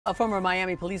A former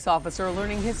Miami police officer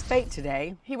learning his fate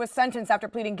today. He was sentenced after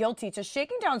pleading guilty to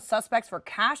shaking down suspects for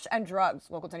cash and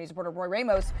drugs. Local 10 News reporter Roy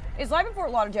Ramos is live in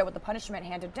Fort Lauderdale with the punishment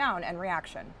handed down and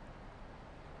reaction.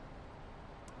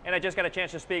 And I just got a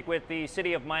chance to speak with the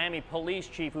City of Miami police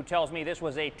chief, who tells me this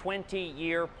was a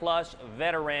 20-year-plus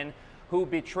veteran who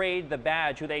betrayed the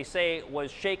badge, who they say was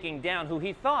shaking down, who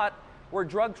he thought were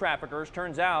drug traffickers.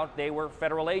 Turns out they were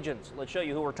federal agents. Let's show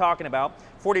you who we're talking about.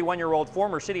 41-year-old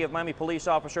former City of Miami police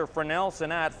officer Fernell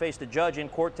Sanat faced a judge in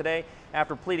court today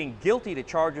after pleading guilty to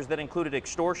charges that included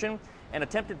extortion and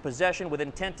attempted possession with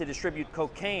intent to distribute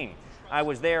cocaine. I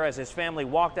was there as his family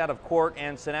walked out of court,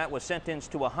 and Sanat was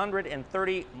sentenced to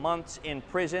 130 months in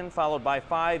prison, followed by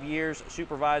 5 years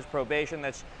supervised probation.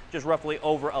 That's just roughly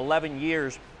over 11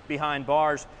 years behind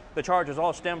bars. The charges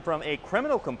all stem from a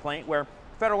criminal complaint where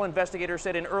federal investigators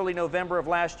said in early November of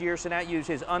last year, Sanat used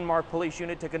his unmarked police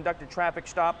unit to conduct a traffic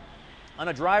stop on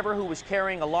a driver who was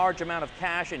carrying a large amount of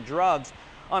cash and drugs,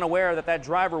 unaware that that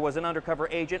driver was an undercover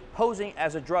agent posing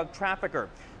as a drug trafficker.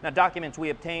 Now, documents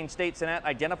we obtained state Sanat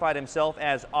identified himself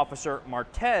as Officer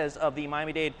Martez of the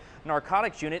Miami-Dade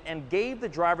Narcotics Unit and gave the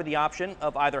driver the option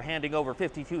of either handing over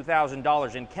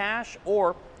 $52,000 in cash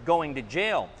or going to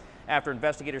jail. After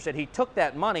investigators said he took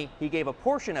that money, he gave a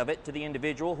portion of it to the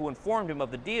individual who informed him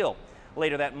of the deal.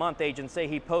 Later that month, agents say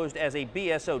he posed as a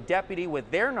BSO deputy with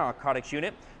their narcotics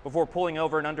unit before pulling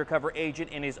over an undercover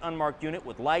agent in his unmarked unit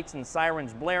with lights and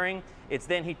sirens blaring. It's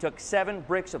then he took 7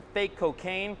 bricks of fake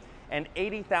cocaine and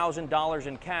 $80,000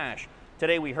 in cash.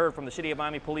 Today we heard from the City of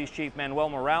Miami Police Chief Manuel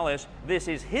Morales. This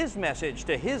is his message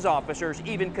to his officers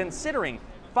even considering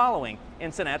following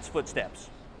in Sanat's footsteps.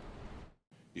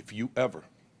 If you ever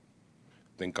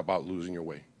think about losing your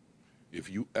way, if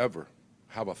you ever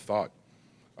have a thought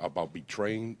about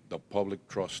betraying the public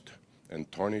trust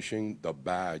and tarnishing the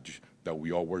badge that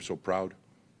we all wear so proud,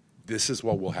 this is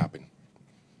what will happen.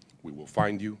 We will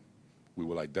find you, we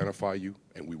will identify you,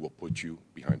 and we will put you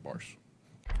behind bars.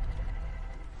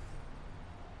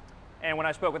 And when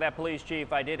I spoke with that police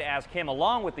chief, I did ask him,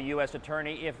 along with the U.S.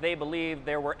 attorney, if they believe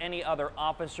there were any other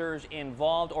officers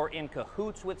involved or in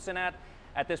cahoots with Sanat.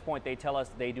 At this point, they tell us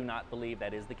they do not believe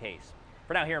that is the case.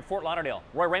 For now, here in Fort Lauderdale,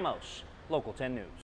 Roy Ramos, Local 10 News.